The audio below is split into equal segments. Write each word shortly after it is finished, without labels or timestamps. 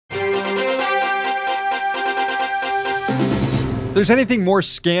There's anything more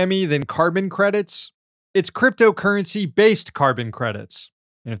scammy than carbon credits, it's cryptocurrency-based carbon credits.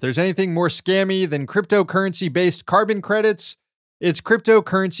 And if there's anything more scammy than cryptocurrency-based carbon credits, it's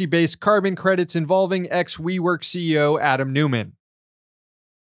cryptocurrency-based carbon credits involving ex-WeWork CEO Adam Neumann.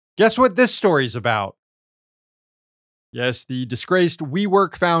 Guess what this story's about? Yes, the disgraced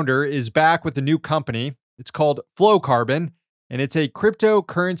WeWork founder is back with a new company. It's called Flowcarbon, and it's a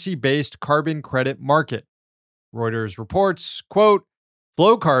cryptocurrency-based carbon credit market. Reuters reports, quote,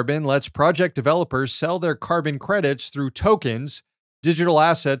 Flowcarbon lets project developers sell their carbon credits through tokens, digital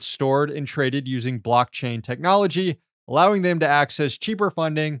assets stored and traded using blockchain technology, allowing them to access cheaper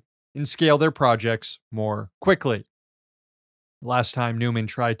funding and scale their projects more quickly. Last time Neumann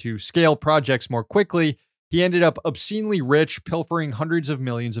tried to scale projects more quickly, he ended up obscenely rich, pilfering hundreds of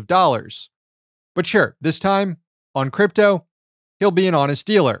millions of dollars. But sure, this time, on crypto, he'll be an honest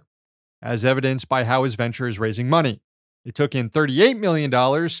dealer, as evidenced by how his venture is raising money. It took in $38 million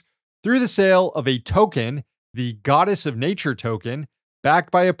through the sale of a token, the Goddess of Nature token,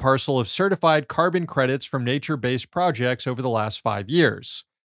 backed by a parcel of certified carbon credits from nature-based projects over the last 5 years.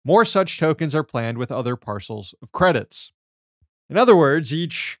 More such tokens are planned with other parcels of credits. In other words,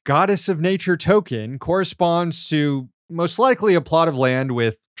 each Goddess of Nature token corresponds to most likely a plot of land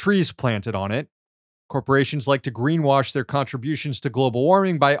with trees planted on it. Corporations like to greenwash their contributions to global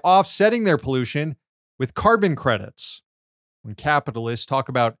warming by offsetting their pollution with carbon credits. When capitalists talk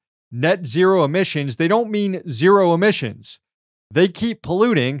about net zero emissions, they don't mean zero emissions. They keep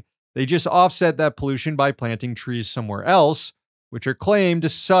polluting, they just offset that pollution by planting trees somewhere else, which are claimed to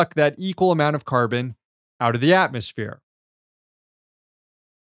suck that equal amount of carbon out of the atmosphere.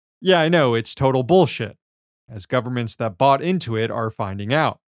 Yeah, I know, it's total bullshit, as governments that bought into it are finding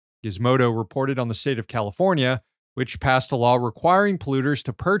out. Gizmodo reported on the state of California, which passed a law requiring polluters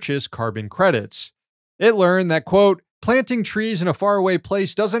to purchase carbon credits. It learned that, quote, planting trees in a faraway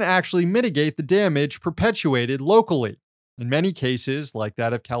place doesn't actually mitigate the damage perpetuated locally. In many cases, like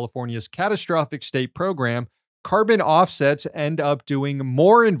that of California's catastrophic state program, carbon offsets end up doing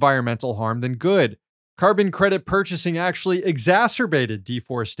more environmental harm than good. Carbon credit purchasing actually exacerbated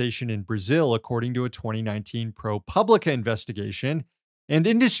deforestation in Brazil, according to a 2019 ProPublica investigation, and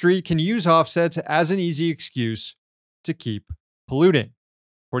industry can use offsets as an easy excuse to keep polluting.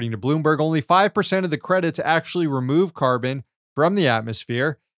 According to Bloomberg, only 5% of the credits actually remove carbon from the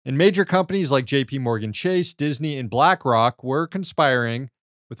atmosphere, and major companies like JP Morgan Chase, Disney, and BlackRock were conspiring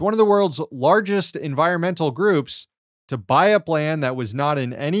with one of the world's largest environmental groups to buy up land that was not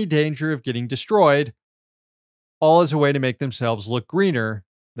in any danger of getting destroyed, all as a way to make themselves look greener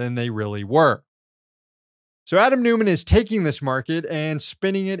than they really were. So Adam Neumann is taking this market and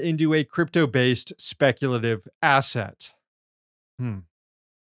spinning it into a crypto-based speculative asset. They're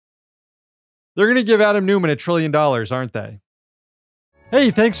going to give Adam Neumann $1 trillion, aren't they?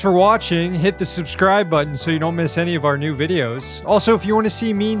 Hey, thanks for watching. Hit the subscribe button so you don't miss any of our new videos. Also, if you want to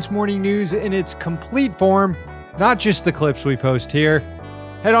see Means Morning News in its complete form, not just the clips we post here,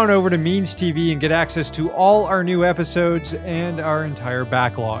 head on over to Means TV and get access to all our new episodes and our entire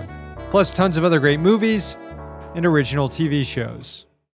backlog, plus tons of other great movies and original TV shows.